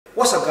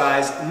What's up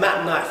guys,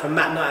 Matt Knight from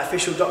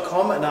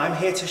mattknightofficial.com, and I'm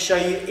here to show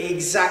you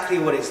exactly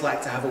what it's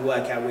like to have a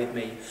workout with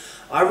me.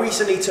 I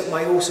recently took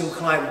my awesome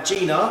client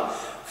Gina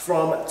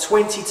from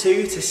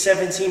 22 to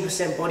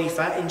 17% body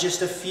fat in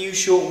just a few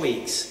short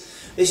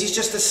weeks. This is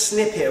just a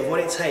snippet of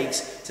what it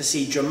takes to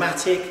see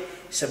dramatic,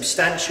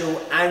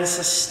 substantial and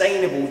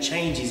sustainable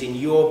changes in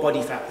your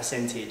body fat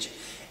percentage.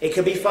 It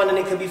can be fun and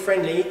it can be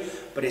friendly,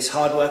 but it's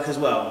hard work as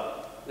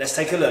well. Let's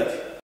take a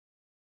look.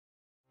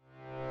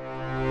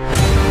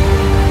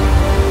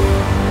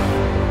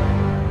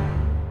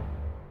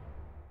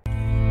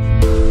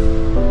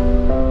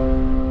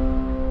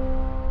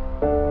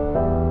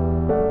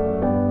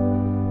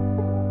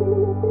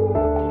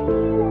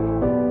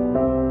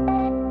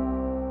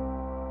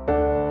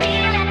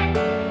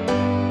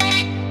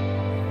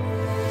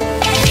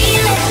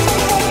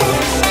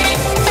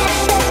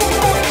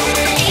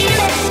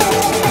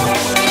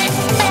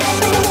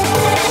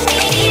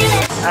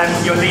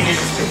 And your lean is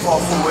a bit far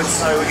forward,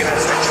 so we're going to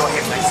stretch your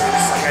hip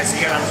flexors. Okay, so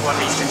you go down to one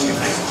knee, stretch your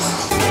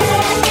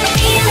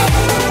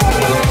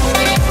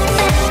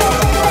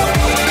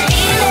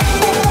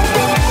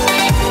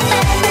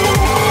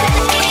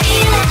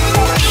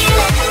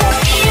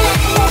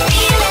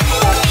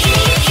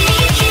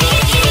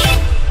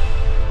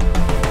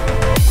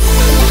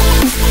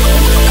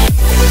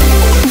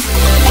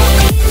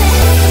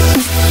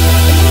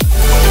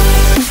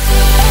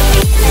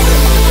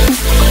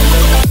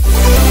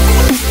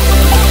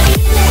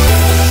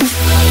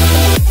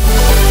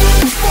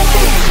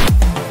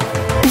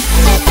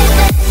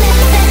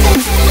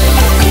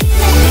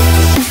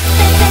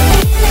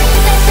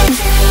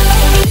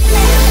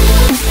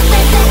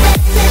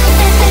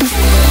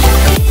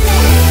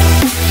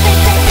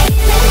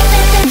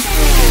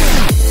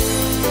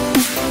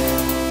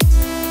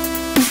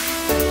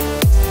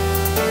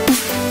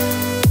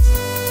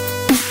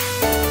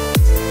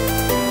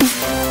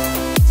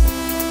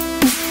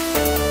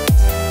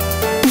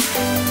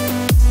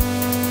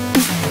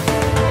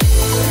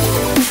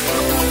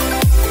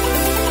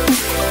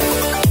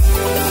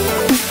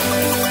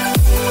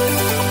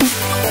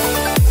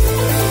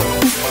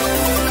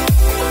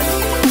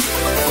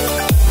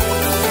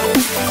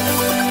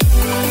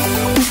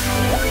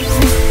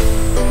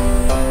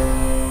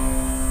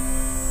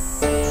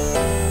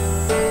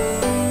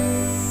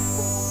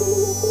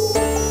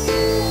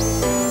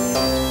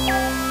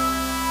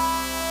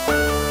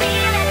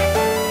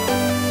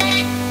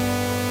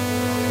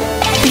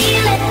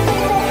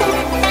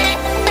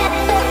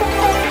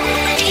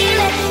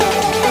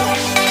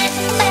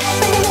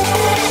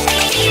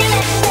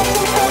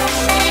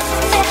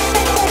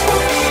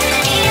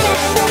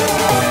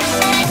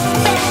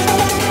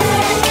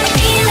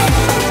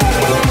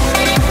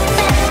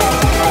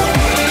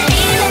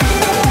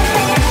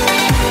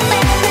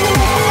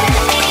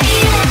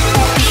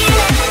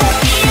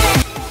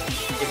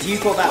If you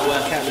thought that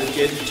workout looked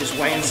good, just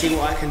wait and see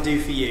what I can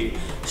do for you.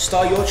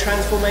 Start your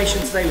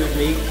transformation today with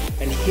me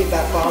and hit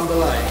that button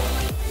below.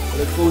 I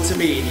look forward to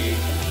meeting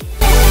you.